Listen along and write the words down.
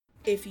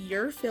If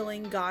you're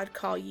feeling God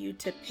call you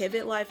to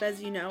pivot life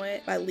as you know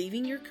it by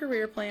leaving your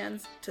career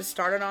plans to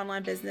start an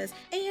online business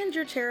and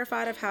you're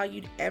terrified of how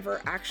you'd ever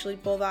actually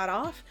pull that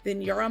off,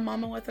 then you're a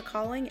mama with a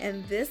calling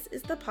and this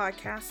is the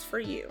podcast for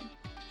you.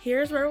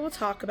 Here's where we'll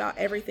talk about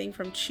everything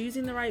from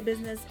choosing the right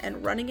business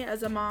and running it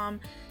as a mom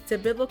to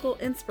biblical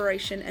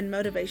inspiration and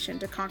motivation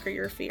to conquer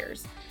your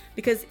fears.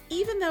 Because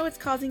even though it's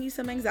causing you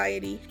some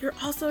anxiety, you're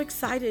also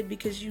excited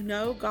because you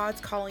know God's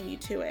calling you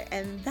to it.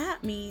 And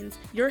that means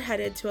you're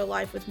headed to a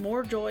life with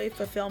more joy,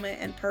 fulfillment,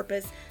 and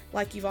purpose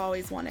like you've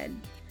always wanted.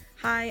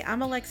 Hi,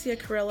 I'm Alexia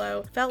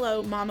Carrillo,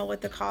 fellow mama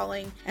with a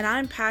calling, and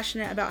I'm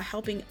passionate about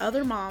helping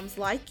other moms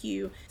like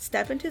you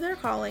step into their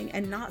calling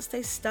and not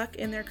stay stuck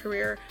in their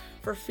career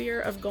for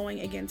fear of going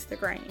against the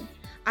grain.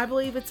 I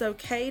believe it's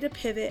okay to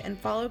pivot and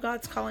follow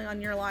God's calling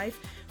on your life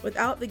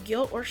without the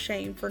guilt or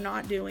shame for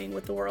not doing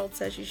what the world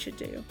says you should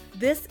do.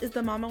 This is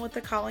the Mama with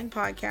the Calling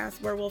podcast,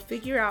 where we'll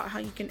figure out how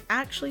you can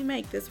actually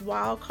make this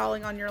wild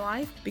calling on your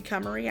life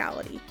become a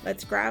reality.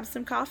 Let's grab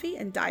some coffee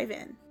and dive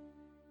in.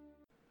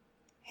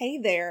 Hey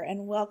there,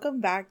 and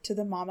welcome back to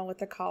the Mama with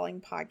the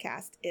Calling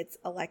podcast. It's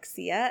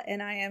Alexia,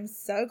 and I am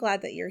so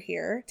glad that you're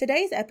here.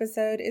 Today's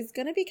episode is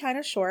going to be kind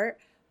of short,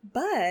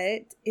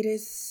 but it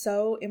is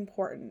so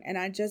important, and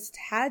I just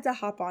had to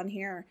hop on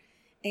here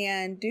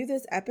and do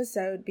this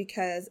episode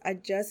because I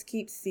just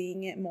keep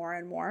seeing it more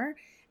and more,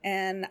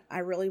 and I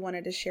really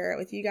wanted to share it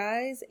with you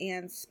guys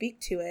and speak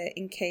to it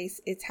in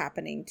case it's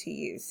happening to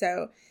you.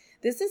 So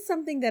this is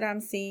something that I'm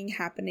seeing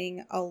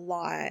happening a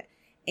lot,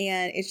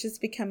 and it's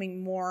just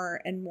becoming more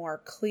and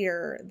more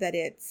clear that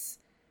it's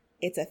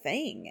a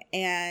thing.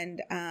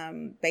 And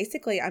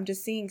basically, I'm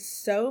just seeing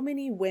so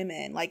many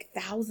women, like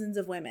thousands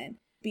of women,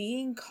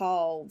 being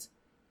called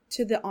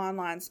to the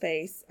online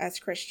space as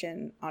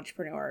Christian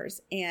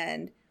entrepreneurs.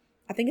 And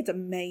I think it's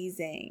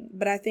amazing.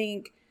 But I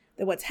think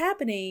that what's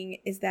happening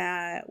is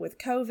that with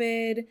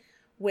COVID,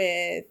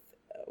 with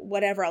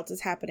whatever else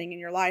is happening in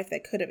your life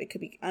it could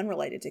be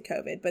unrelated to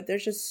COVID, but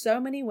there's just so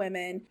many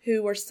women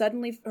who are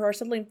suddenly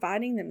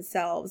finding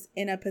themselves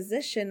in a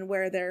position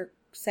where they're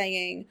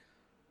saying,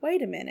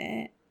 wait a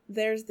minute,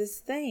 there's this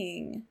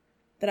thing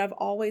that I've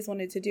always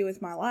wanted to do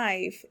with my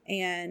life,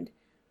 and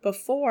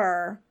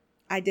before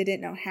I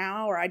didn't know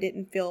how, or I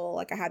didn't feel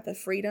like I had the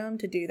freedom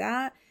to do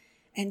that.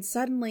 And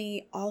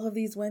suddenly all of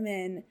these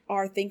women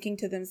are thinking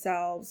to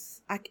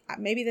themselves,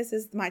 maybe this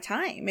is my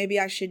time. Maybe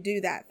I should do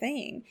that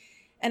thing.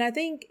 And I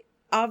think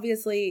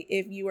obviously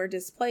if you were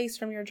displaced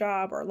from your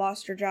job or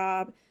lost your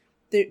job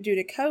due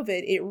to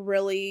COVID, it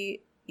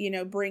really,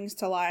 brings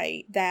to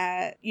light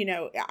that,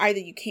 either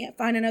you can't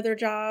find another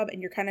job and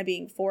you're kind of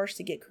being forced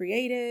to get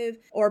creative,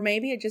 or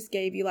maybe it just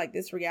gave you like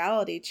this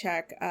reality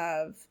check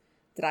of,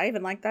 did I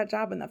even like that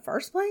job in the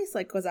first place?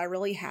 Like, was I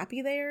really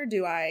happy there?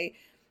 Do I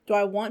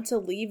want to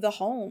leave the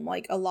home?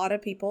 Like, a lot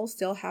of people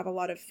still have a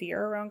lot of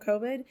fear around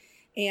COVID,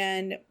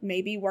 and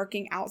maybe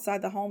working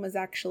outside the home is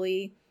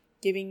actually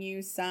giving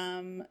you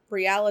some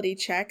reality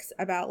checks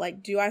about,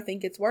 like, do I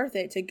think it's worth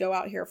it to go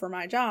out here for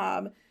my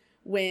job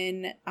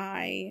when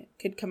I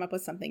could come up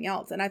with something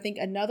else? And I think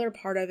another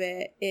part of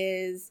it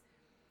is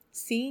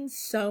seeing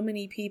so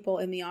many people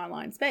in the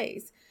online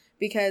space,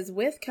 because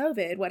with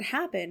COVID, what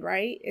happened,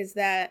 right, is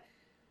that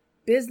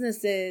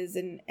businesses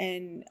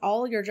and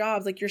all your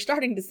jobs, like, you're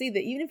starting to see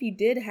that even if you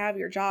did have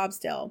your job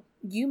still,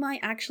 you might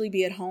actually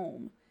be at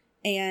home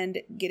and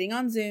getting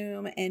on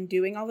Zoom and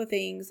doing all the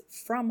things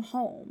from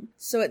home.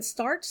 So it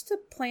starts to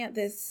plant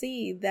this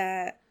seed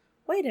that,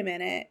 wait a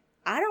minute,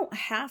 I don't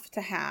have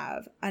to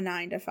have a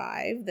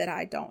 9-to-5 that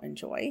I don't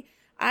enjoy.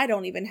 I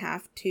don't even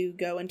have to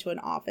go into an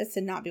office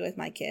and not be with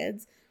my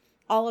kids,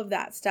 all of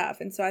that stuff.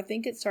 And so I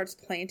think it starts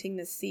planting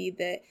the seed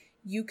that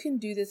you can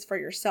do this for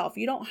yourself.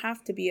 You don't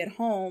have to be at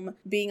home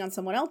being on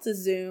someone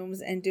else's Zooms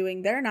and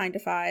doing their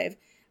 9-to-5,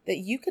 that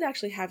you could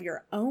actually have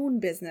your own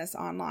business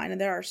online. And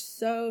there are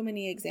so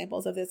many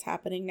examples of this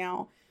happening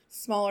now.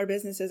 Smaller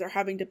businesses are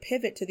having to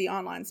pivot to the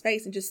online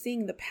space and just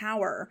seeing the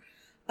power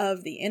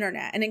of the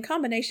internet. And in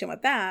combination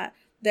with that,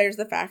 there's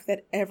the fact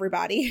that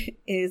everybody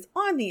is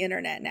on the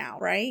internet now,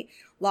 right?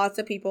 Lots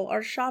of people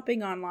are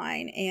shopping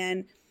online,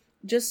 and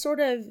just sort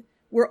of,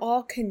 we're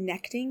all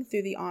connecting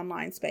through the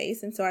online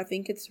space. And so I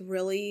think it's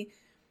really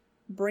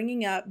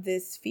bringing up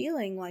this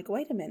feeling like,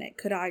 wait a minute,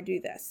 could I do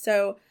this?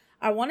 So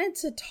I wanted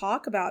to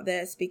talk about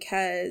this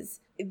because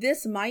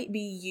this might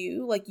be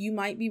you. Like, you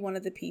might be one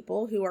of the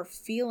people who are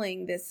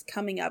feeling this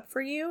coming up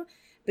for you,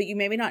 but you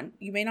may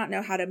not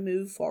know how to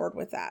move forward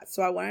with that.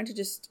 So I wanted to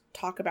just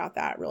talk about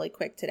that really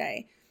quick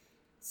today.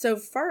 So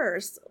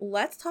first,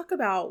 let's talk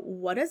about,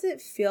 what does it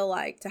feel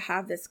like to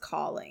have this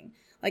calling?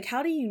 Like,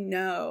 how do you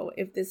know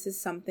if this is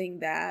something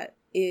that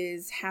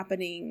is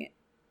happening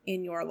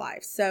in your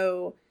life?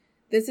 So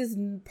this is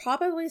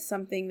probably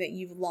something that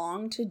you've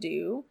longed to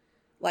do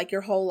like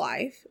your whole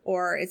life,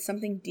 or it's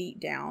something deep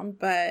down,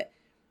 but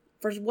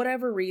for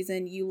whatever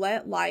reason, you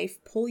let life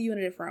pull you in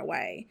a different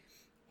way.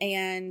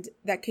 And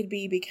that could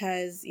be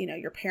because,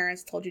 your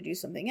parents told you to do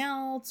something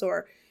else,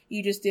 or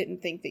you just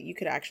didn't think that you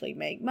could actually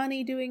make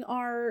money doing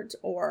art,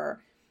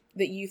 or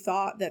that you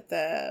thought that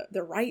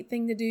the right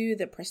thing to do,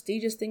 the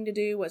prestigious thing to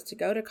do was to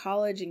go to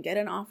college and get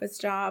an office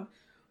job,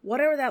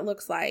 whatever that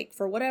looks like,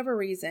 for whatever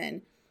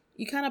reason,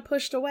 you kind of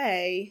pushed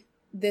away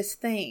this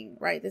thing,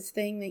 right? This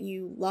thing that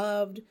you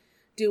loved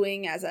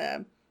doing as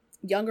a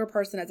younger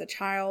person, as a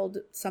child,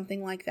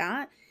 something like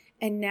that.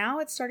 And now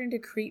it's starting to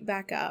creep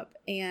back up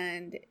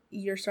and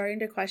you're starting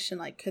to question,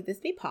 like, could this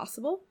be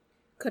possible?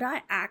 Could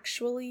I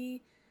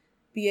actually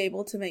be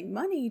able to make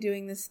money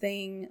doing this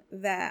thing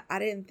that I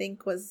didn't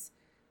think was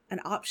an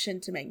option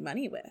to make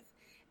money with?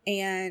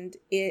 And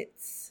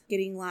it's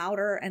getting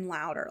louder and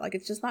louder. Like,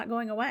 it's just not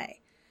going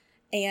away.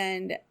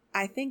 And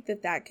I think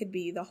that that could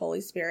be the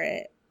Holy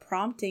Spirit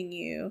prompting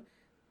you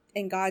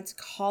and God's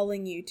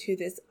calling you to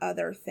this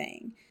other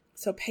thing.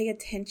 So pay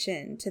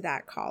attention to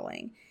that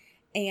calling.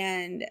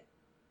 And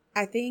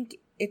I think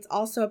it's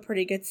also a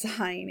pretty good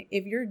sign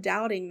if you're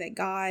doubting that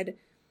God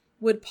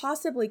would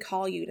possibly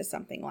call you to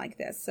something like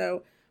this.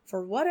 So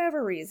for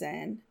whatever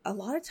reason, a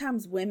lot of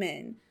times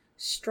women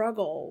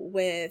struggle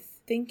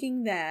with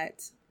thinking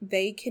that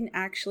they can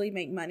actually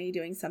make money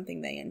doing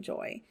something they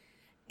enjoy.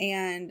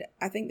 And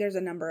I think there's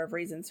a number of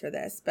reasons for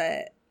this,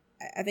 but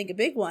I think a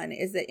big one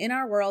is that in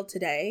our world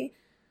today,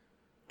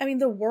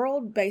 the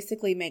world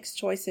basically makes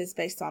choices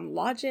based on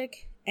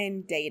logic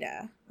and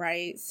data,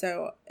 right?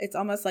 So it's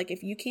almost like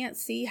if you can't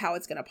see how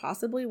it's going to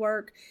possibly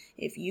work,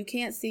 if you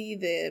can't see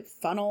the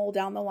funnel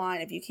down the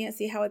line, if you can't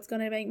see how it's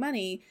going to make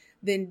money,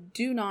 then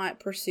do not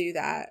pursue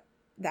that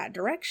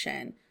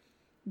direction.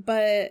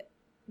 But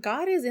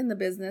God is in the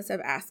business of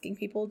asking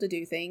people to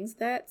do things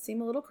that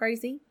seem a little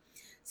crazy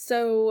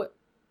so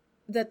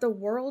that the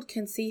world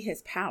can see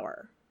his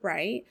power,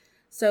 right?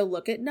 So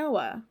look at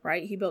Noah,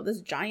 right? He built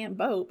this giant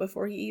boat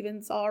before he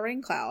even saw a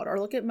rain cloud. Or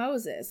look at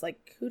Moses.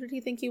 Like, who did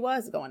he think he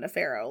was going to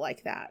Pharaoh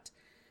like that?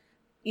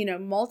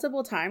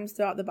 Multiple times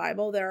throughout the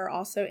Bible, there are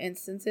also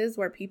instances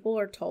where people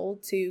are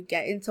told to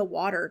get into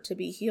water to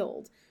be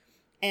healed.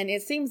 And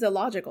it seems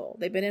illogical.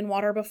 They've been in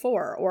water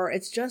before, or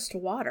it's just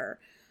water.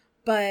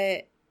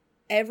 But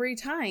every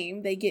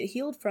time they get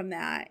healed from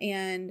that,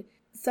 and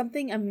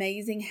something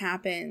amazing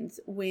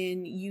happens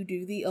when you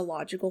do the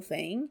illogical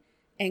thing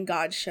and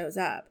God shows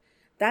up.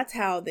 That's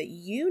how that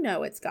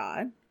it's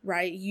God,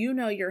 right?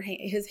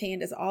 His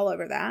hand is all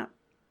over that.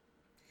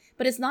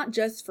 But it's not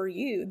just for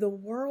you. The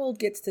world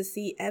gets to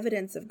see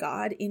evidence of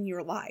God in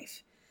your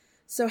life.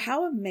 So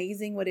how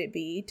amazing would it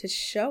be to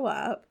show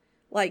up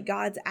like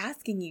God's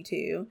asking you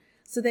to,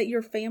 so that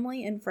your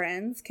family and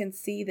friends can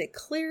see that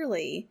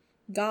clearly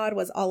God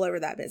was all over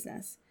that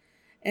business.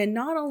 And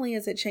not only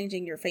is it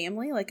changing your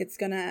family, like it's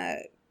going to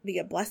be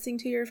a blessing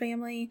to your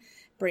family,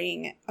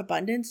 bring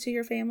abundance to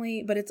your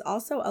family, but it's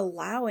also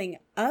allowing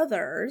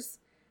others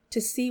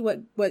to see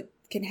what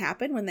can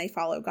happen when they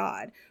follow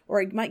God.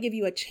 Or it might give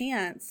you a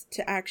chance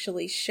to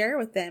actually share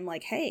with them,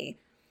 like, hey,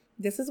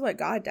 this is what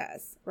God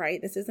does,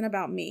 right? This isn't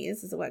about me.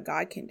 This is what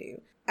God can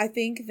do. I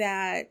think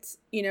that,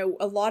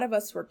 a lot of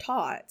us were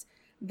taught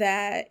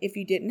that if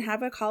you didn't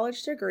have a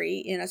college degree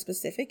in a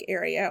specific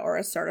area or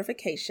a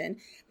certification,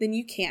 then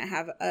you can't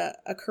have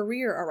a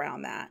career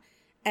around that.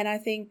 And I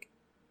think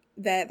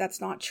that that's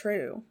not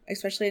true,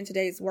 especially in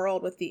today's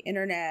world with the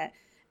internet.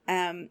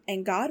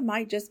 And God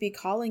might just be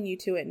calling you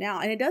to it now.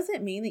 And it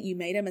doesn't mean that you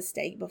made a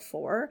mistake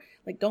before.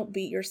 Like, don't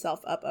beat yourself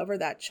up over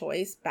that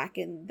choice back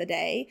in the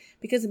day,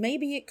 because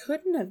maybe it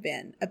couldn't have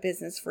been a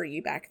business for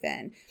you back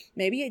then.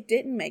 Maybe it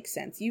didn't make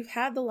sense. You've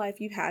had the life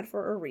you've had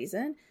for a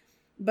reason.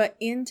 But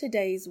in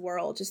today's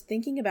world, just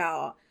thinking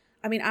about,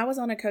 I was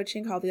on a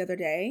coaching call the other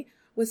day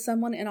with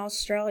someone in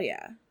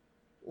Australia.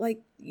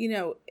 Like,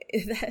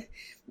 that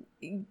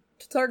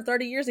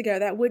 30 years ago,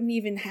 that wouldn't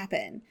even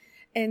happen.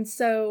 And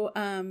so,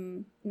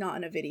 not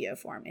in a video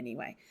form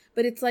anyway,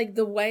 but it's like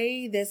the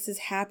way this is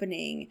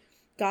happening,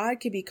 God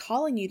could be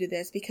calling you to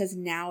this because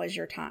now is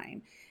your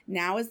time.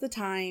 Now is the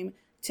time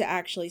to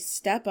actually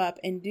step up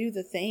and do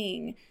the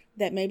thing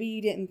that maybe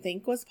you didn't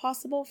think was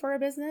possible for a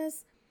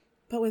business,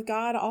 but with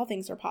God, all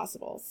things are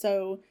possible.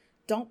 So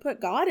don't put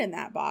God in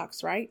that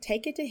box, right?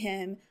 Take it to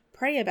him,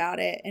 pray about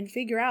it, and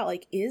figure out,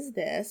 like, is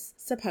this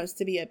supposed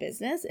to be a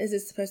business? Is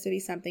this supposed to be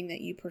something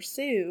that you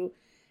pursue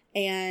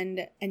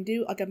and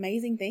do like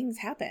amazing things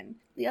happen?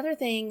 The other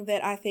thing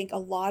that I think a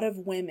lot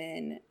of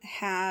women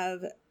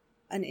have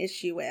an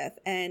issue with,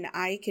 and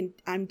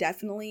I'm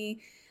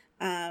definitely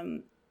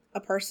a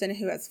person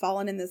who has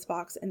fallen in this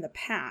box in the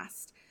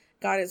past.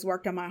 God has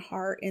worked on my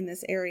heart in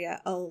this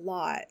area a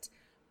lot.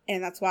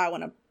 And that's why I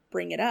want to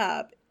bring it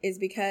up, is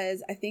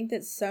because I think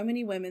that so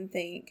many women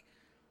think,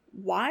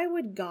 why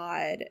would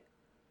God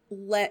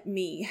let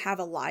me have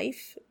a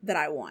life that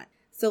I want?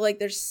 So like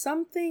there's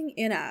something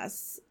in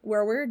us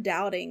where we're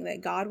doubting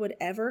that God would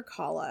ever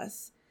call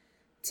us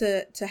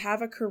to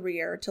have a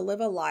career, to live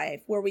a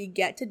life where we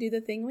get to do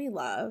the thing we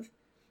love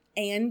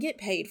and get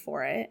paid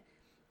for it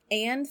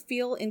and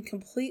feel in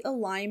complete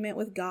alignment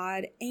with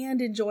God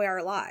and enjoy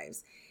our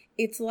lives.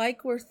 It's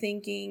like we're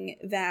thinking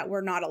that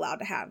we're not allowed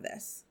to have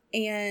this.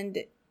 And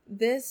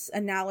this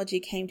analogy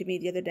came to me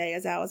the other day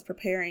as I was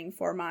preparing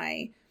for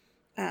my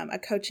a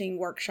coaching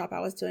workshop I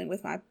was doing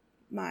with my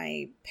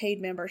my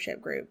paid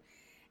membership group.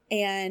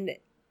 And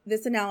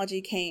this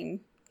analogy came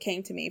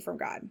to me from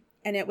God.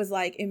 And it was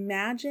like,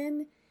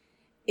 imagine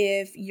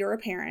if you're a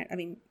parent,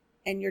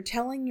 and you're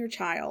telling your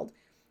child,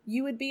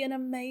 you would be an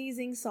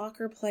amazing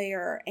soccer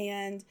player,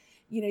 and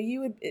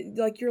you would,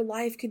 like, your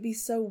life could be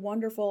so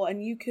wonderful,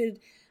 and you could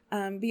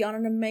be on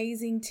an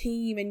amazing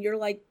team, and you're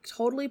like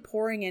totally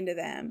pouring into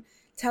them,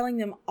 telling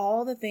them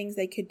all the things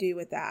they could do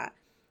with that.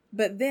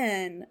 But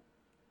then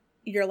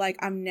you're like,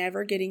 I'm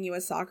never getting you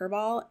a soccer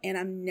ball, and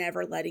I'm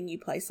never letting you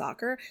play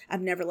soccer.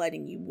 I'm never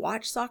letting you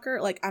watch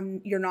soccer. Like,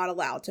 you're not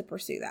allowed to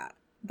pursue that.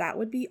 That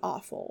would be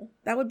awful.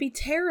 That would be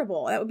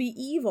terrible. That would be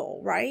evil,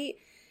 right?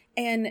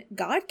 And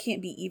God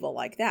can't be evil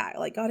like that.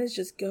 Like, God is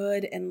just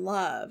good and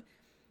love.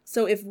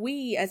 So if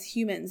we as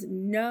humans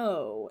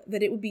know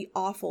that it would be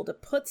awful to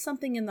put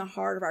something in the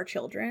heart of our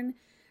children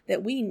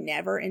that we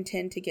never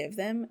intend to give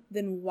them,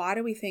 then why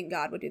do we think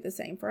God would do the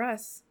same for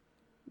us?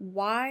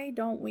 Why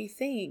don't we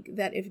think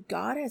that if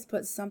God has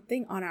put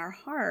something on our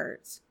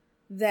hearts,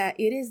 that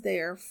it is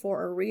there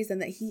for a reason,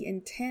 that he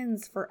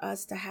intends for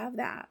us to have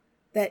that?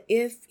 That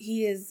if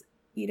he is,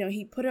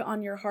 he put it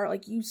on your heart,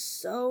 like you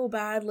so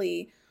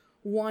badly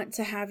want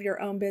to have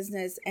your own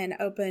business and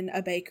open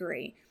a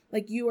bakery,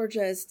 like you are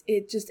just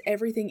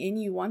everything in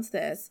you wants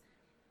this.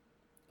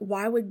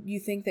 Why would you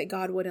think that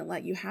God wouldn't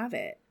let you have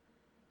it?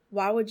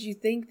 Why would you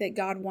think that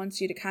God wants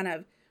you to kind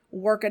of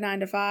work a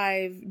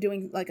 9-to-5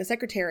 doing like a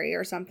secretary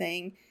or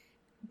something,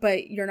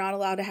 but you're not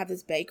allowed to have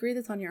this bakery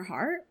that's on your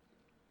heart?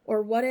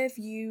 Or what if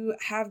you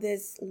have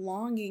this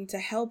longing to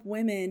help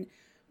women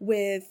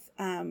with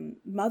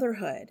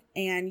motherhood,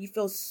 and you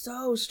feel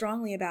so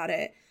strongly about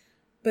it,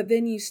 but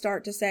then you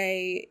start to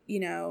say,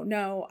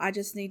 no, I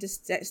just need to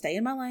stay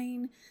in my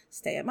lane,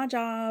 stay at my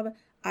job.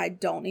 I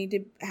don't need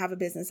to have a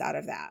business out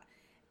of that.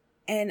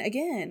 And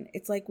again,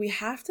 it's like we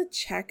have to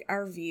check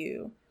our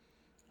view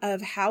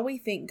of how we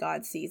think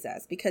God sees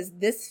us, because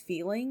this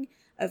feeling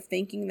of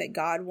thinking that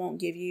God won't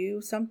give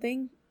you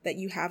something that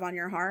you have on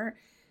your heart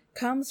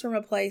comes from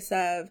a place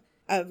of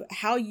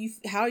how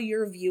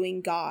you're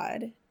viewing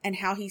God and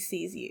how he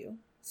sees you.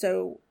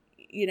 So,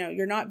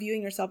 you're not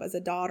viewing yourself as a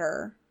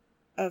daughter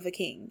of a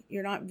king.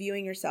 You're not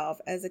viewing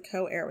yourself as a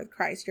co-heir with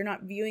Christ. You're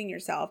not viewing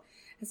yourself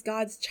as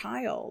God's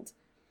child.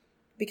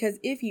 Because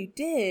if you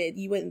did,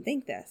 you wouldn't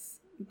think this.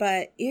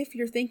 But if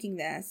you're thinking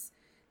this,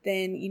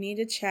 then you need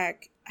to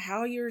check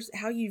how you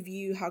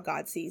view how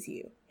God sees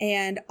you.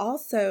 And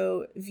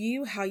also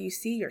view how you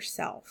see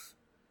yourself.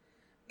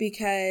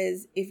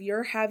 Because if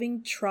you're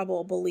having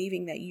trouble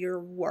believing that you're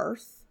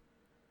worth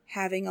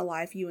having a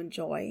life you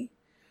enjoy,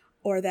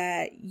 or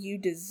that you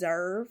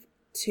deserve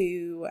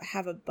to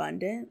have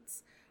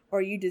abundance,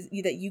 or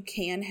that you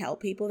can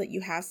help people, that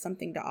you have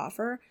something to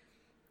offer,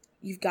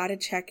 you've got to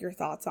check your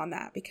thoughts on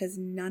that, because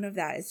none of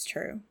that is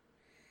true.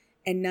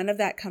 And none of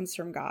that comes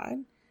from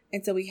God.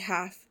 And so we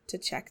have to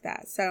check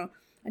that. So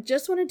I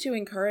just wanted to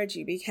encourage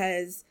you,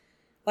 because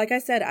like I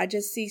said, I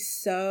just see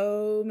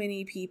so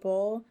many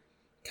people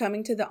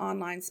coming to the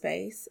online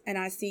space, and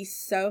I see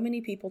so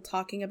many people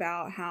talking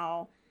about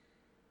how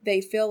they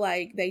feel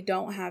like they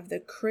don't have the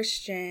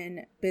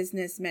Christian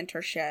business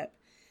mentorship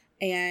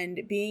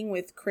and being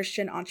with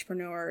Christian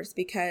entrepreneurs,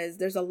 because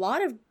there's a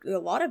lot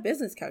of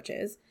business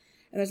coaches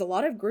and there's a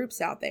lot of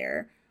groups out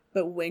there.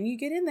 But when you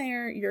get in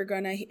there, you're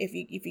going to,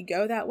 if you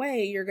go that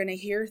way, you're going to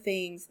hear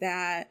things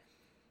that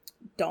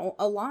don't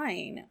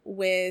align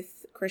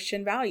with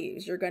Christian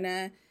values. You're going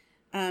to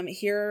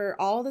hear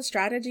all the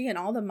strategy and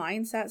all the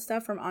mindset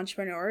stuff from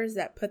entrepreneurs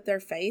that put their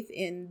faith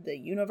in the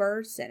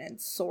universe and in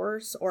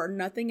source, or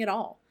nothing at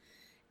all.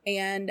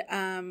 And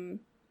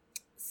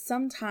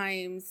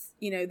sometimes,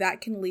 that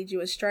can lead you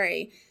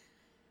astray.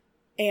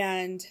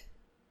 And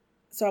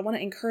so I want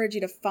to encourage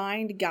you to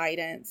find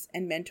guidance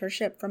and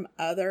mentorship from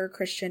other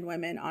Christian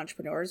women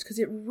entrepreneurs, because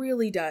it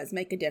really does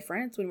make a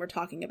difference when we're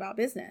talking about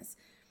business.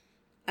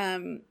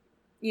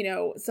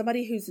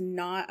 Somebody who's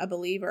not a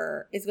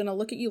believer is going to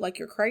look at you like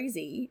you're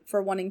crazy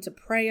for wanting to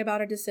pray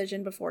about a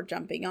decision before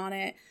jumping on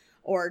it,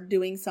 or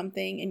doing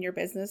something in your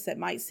business that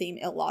might seem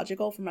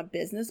illogical from a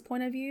business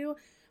point of view.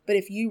 But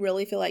if you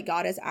really feel like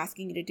God is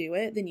asking you to do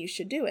it, then you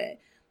should do it.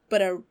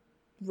 But a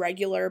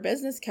regular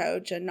business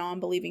coach, a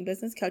non-believing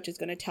business coach, is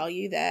going to tell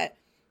you that,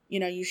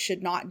 you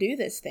should not do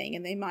this thing.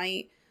 And they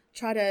might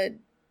try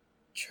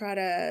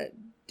to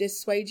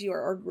dissuade you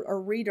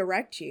or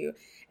redirect you.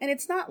 And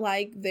it's not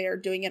like they're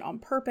doing it on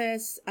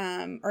purpose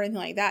or anything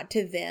like that.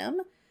 To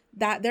them,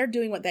 that they're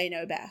doing what they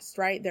know best,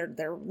 right?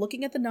 They're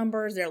looking at the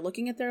numbers, they're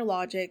looking at their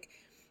logic,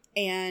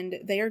 and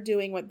they are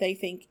doing what they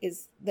think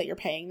is that you're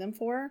paying them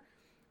for.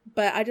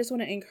 But I just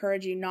want to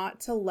encourage you not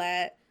to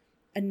let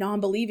a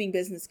non-believing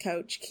business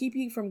coach keep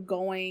you from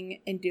going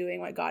and doing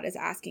what God is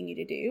asking you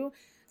to do,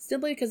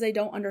 simply because they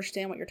don't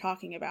understand what you're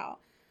talking about.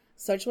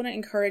 So I just want to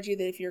encourage you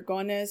that if you're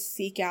going to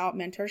seek out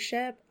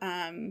mentorship,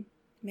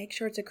 make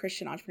sure it's a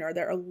Christian entrepreneur.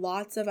 There are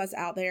lots of us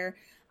out there.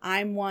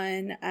 I'm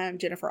one,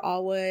 Jennifer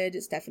Allwood,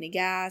 Stephanie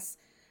Gass,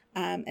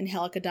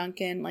 Angelica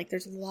Duncan. Like,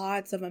 there's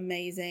lots of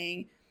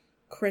amazing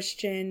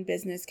Christian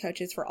business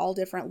coaches for all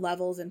different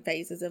levels and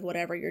phases of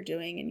whatever you're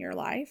doing in your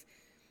life.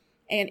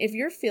 And if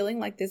you're feeling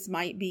like this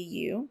might be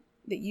you,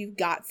 that you've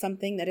got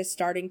something that is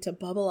starting to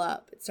bubble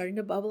up, it's starting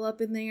to bubble up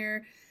in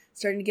there,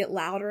 starting to get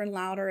louder and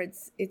louder.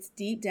 It's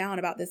deep down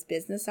about this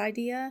business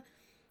idea,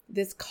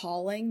 this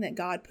calling that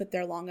God put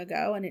there long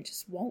ago, and it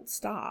just won't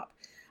stop.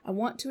 I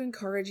want to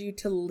encourage you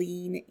to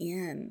lean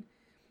in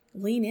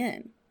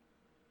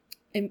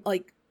and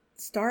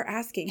start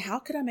asking, how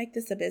could I make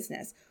this a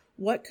business?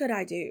 What could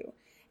I do?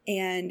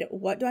 And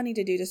what do I need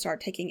to do to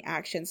start taking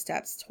action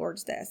steps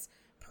towards this?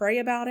 Pray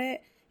about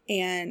it.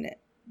 And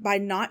by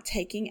not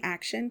taking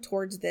action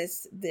towards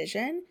this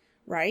vision,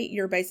 right,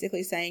 you're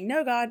basically saying,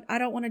 no, God, I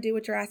don't want to do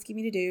what you're asking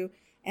me to do.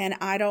 And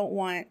I don't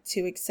want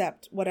to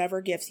accept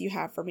whatever gifts you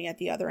have for me at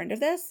the other end of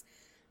this.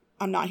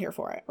 I'm not here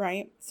for it,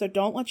 right? So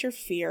don't let your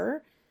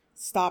fear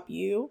stop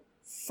you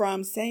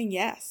from saying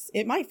yes.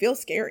 It might feel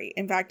scary.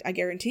 In fact, I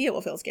guarantee it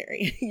will feel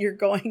scary. You're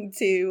going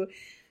to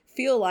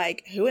feel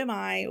like, who am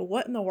I?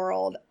 What in the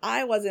world?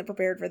 I wasn't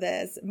prepared for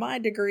this. My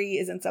degree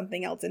is in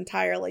something else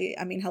entirely.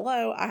 I mean,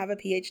 hello, I have a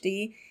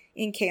PhD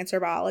in cancer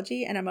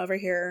biology, and I'm over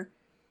here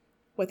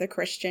with a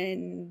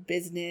Christian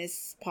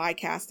business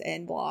podcast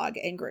and blog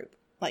and group,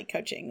 like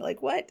coaching.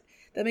 Like, what?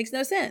 That makes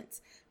no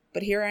sense.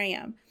 But here I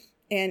am.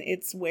 And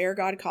it's where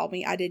God called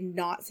me. I did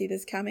not see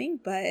this coming,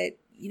 but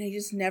you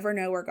just never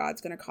know where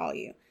God's going to call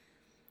you.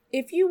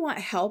 If you want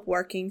help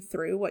working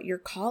through what your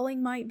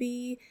calling might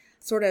be,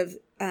 sort of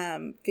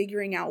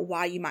figuring out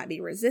why you might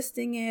be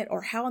resisting it,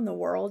 or how in the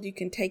world you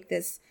can take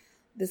this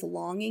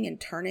longing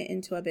and turn it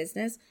into a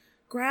business,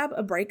 grab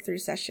a breakthrough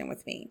session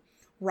with me.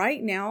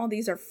 Right now,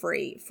 these are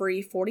free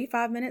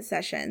 45-minute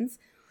sessions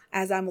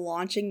as I'm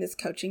launching this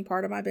coaching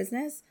part of my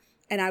business.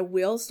 And I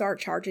will start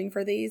charging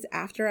for these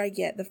after I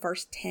get the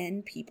first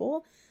 10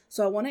 people.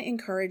 So I want to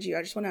encourage you.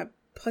 I just want to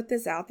put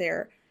this out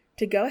there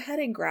to go ahead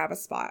and grab a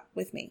spot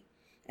with me.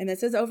 And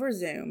this is over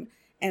Zoom.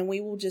 And we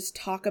will just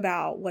talk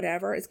about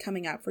whatever is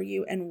coming up for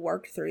you and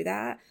work through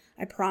that.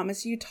 I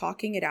promise you,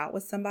 talking it out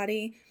with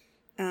somebody,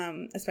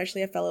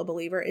 especially a fellow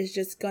believer, is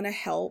just going to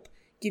help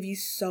give you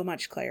so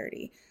much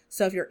clarity.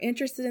 So if you're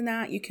interested in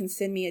that, you can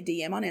send me a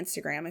DM on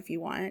Instagram if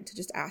you want to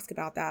just ask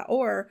about that,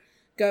 or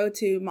go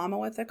to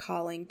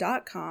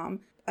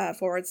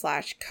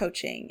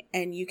mamawithacalling.com/coaching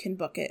and you can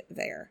book it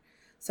there.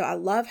 So I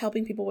love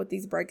helping people with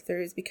these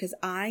breakthroughs because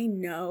I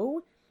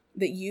know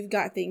that you've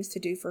got things to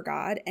do for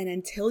God. And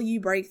until you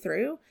break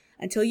through,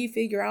 until you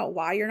figure out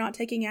why you're not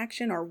taking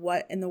action or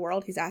what in the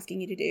world He's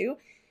asking you to do,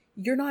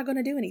 you're not going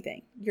to do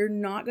anything. You're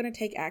not going to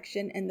take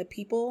action. And the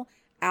people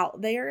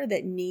out there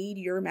that need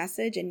your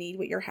message and need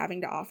what you're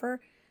having to offer,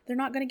 they're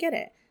not going to get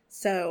it.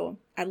 So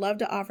I'd love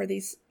to offer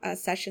these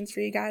sessions for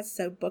you guys.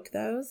 So book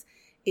those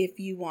if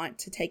you want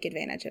to take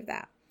advantage of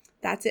that.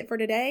 That's it for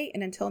today.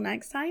 And until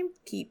next time,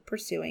 keep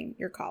pursuing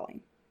your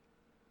calling.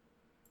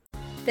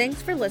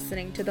 Thanks for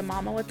listening to the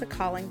Mama with a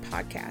Calling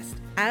podcast.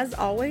 As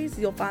always,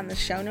 you'll find the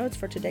show notes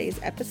for today's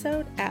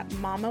episode at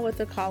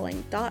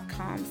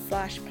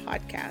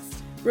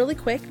mamawithacalling.com/podcast. Really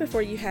quick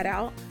before you head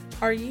out,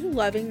 are you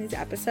loving these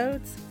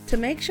episodes? To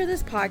make sure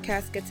this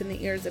podcast gets in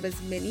the ears of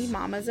as many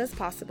mamas as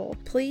possible,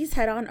 please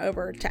head on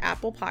over to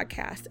Apple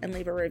Podcasts and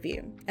leave a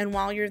review. And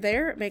while you're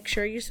there, make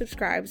sure you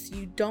subscribe so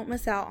you don't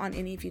miss out on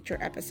any future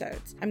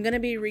episodes. I'm going to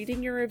be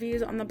reading your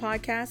reviews on the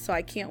podcast, so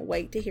I can't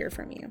wait to hear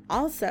from you.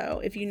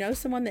 Also, if you know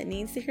someone that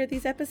needs to hear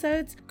these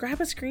episodes,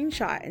 grab a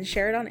screenshot and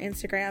share it on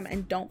Instagram,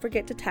 and don't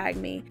forget to tag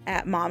me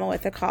at Mama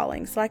with a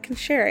Calling so I can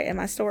share it in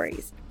my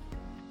stories.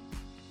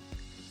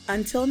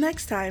 Until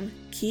next time,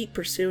 keep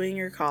pursuing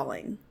your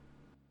calling.